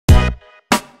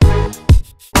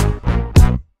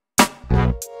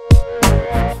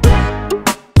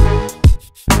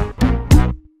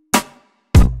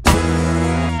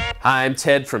Hi, I'm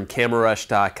Ted from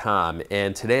CameraRush.com,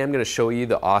 and today I'm going to show you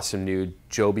the awesome new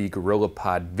Joby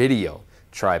Gorillapod video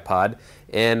tripod,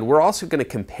 and we're also going to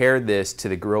compare this to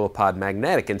the Gorillapod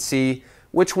Magnetic and see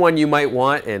which one you might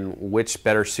want and which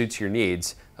better suits your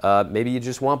needs. Maybe you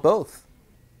just want both.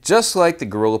 Just like the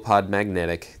Gorillapod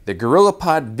Magnetic, the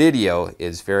Gorillapod Video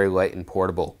is very light and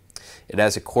portable. It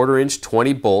has a 1/4"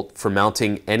 20 bolt for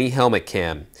mounting any helmet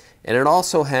cam, and it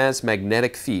also has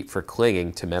magnetic feet for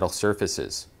clinging to metal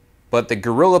surfaces. But the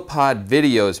Gorillapod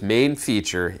Video's main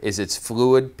feature is its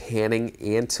fluid panning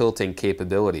and tilting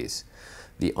capabilities.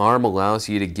 The arm allows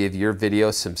you to give your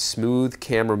video some smooth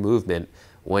camera movement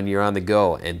when you're on the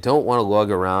go and don't want to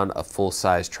lug around a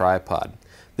full-size tripod.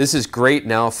 This is great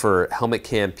now for helmet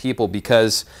cam people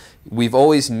because we've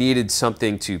always needed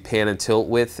something to pan and tilt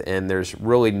with, and there's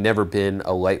really never been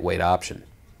a lightweight option.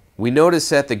 We notice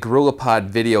that the Gorillapod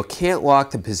Video can't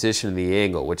lock the position of the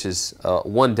angle, which is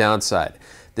one downside.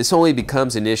 This only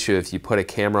becomes an issue if you put a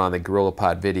camera on the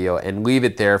Gorillapod Video and leave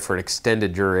it there for an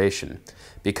extended duration,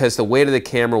 because the weight of the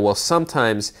camera will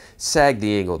sometimes sag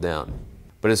the angle down.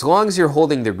 But as long as you're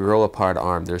holding the Gorillapod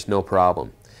arm, there's no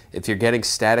problem. If you're getting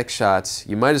static shots,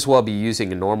 you might as well be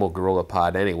using a normal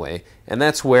Gorillapod anyway, and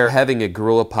that's where having a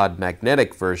Gorillapod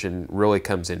Magnetic version really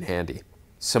comes in handy.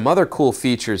 Some other cool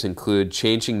features include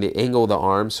changing the angle of the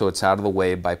arm so it's out of the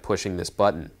way by pushing this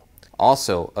button.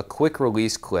 Also, a quick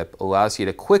release clip allows you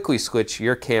to quickly switch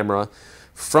your camera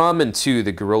from and to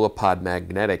the Gorillapod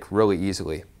Magnetic really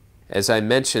easily. As I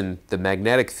mentioned, the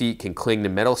magnetic feet can cling to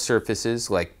metal surfaces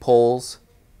like poles,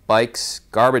 bikes,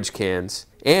 garbage cans,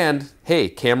 and hey,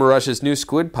 CameraRush's new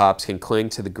squid pops can cling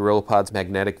to the Gorillapod's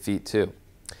magnetic feet too,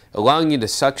 allowing you to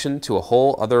suction to a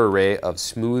whole other array of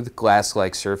smooth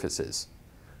glass-like surfaces.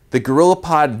 The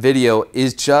Gorillapod Video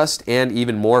is just and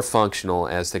even more functional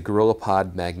as the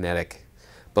Gorillapod Magnetic.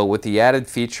 But with the added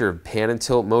feature of pan and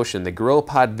tilt motion, the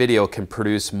Gorillapod Video can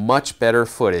produce much better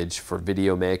footage for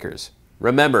video makers.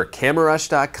 Remember,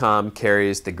 CameraRush.com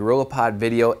carries the Gorillapod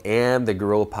Video and the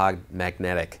Gorillapod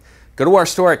Magnetic. Go to our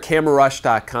store at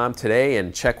CameraRush.com today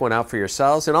and check one out for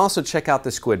yourselves, and also check out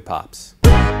the squid pops.